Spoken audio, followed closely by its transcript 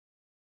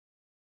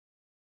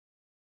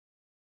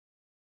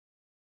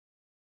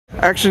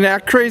Action,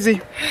 act crazy.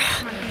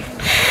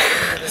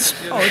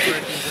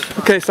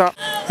 Okay, stop.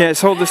 Yeah,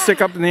 just hold the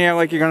stick up in the air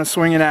like you're gonna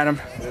swing it at him.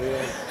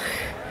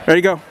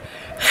 Ready, go.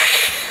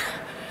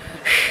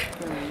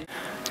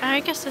 I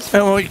guess this.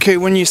 Oh, okay,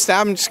 when you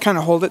stab him, just kind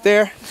of hold it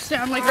there.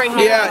 Stab like right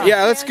here. Yeah,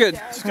 yeah, that's good.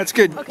 That's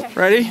good. Okay.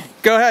 Ready?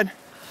 Go ahead.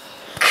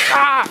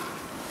 Ah!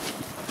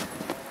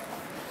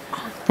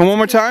 And one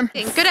more time.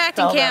 Good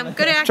acting, Cam.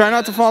 Good acting. Try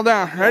not to fall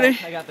down. Ready?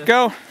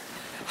 Go.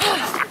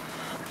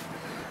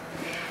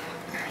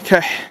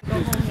 Okay.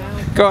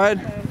 Go ahead.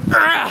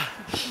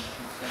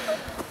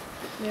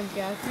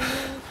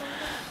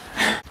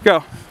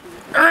 Go.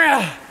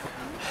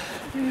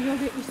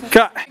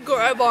 Cut.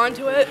 Grab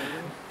onto it.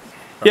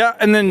 Yeah,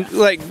 and then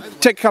like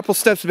take a couple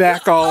steps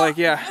back, all like,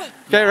 yeah.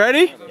 Okay,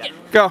 ready?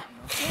 Go.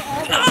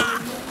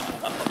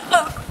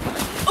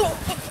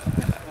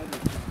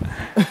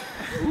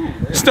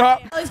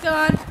 Stop. Ellie's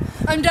gone.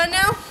 I'm done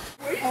now.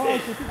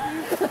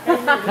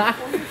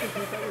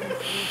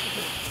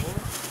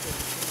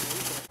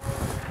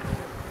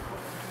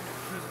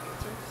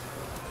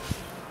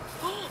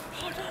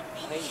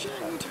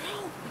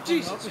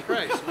 Jesus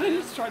Christ.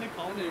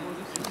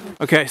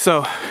 Okay,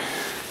 so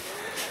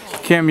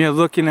Cam, you're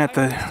looking at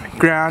the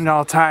ground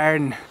all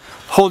tired and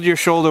hold your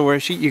shoulder where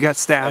you got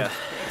stabbed.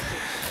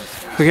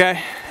 Yeah.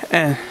 Okay?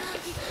 And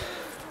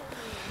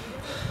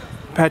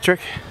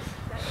Patrick.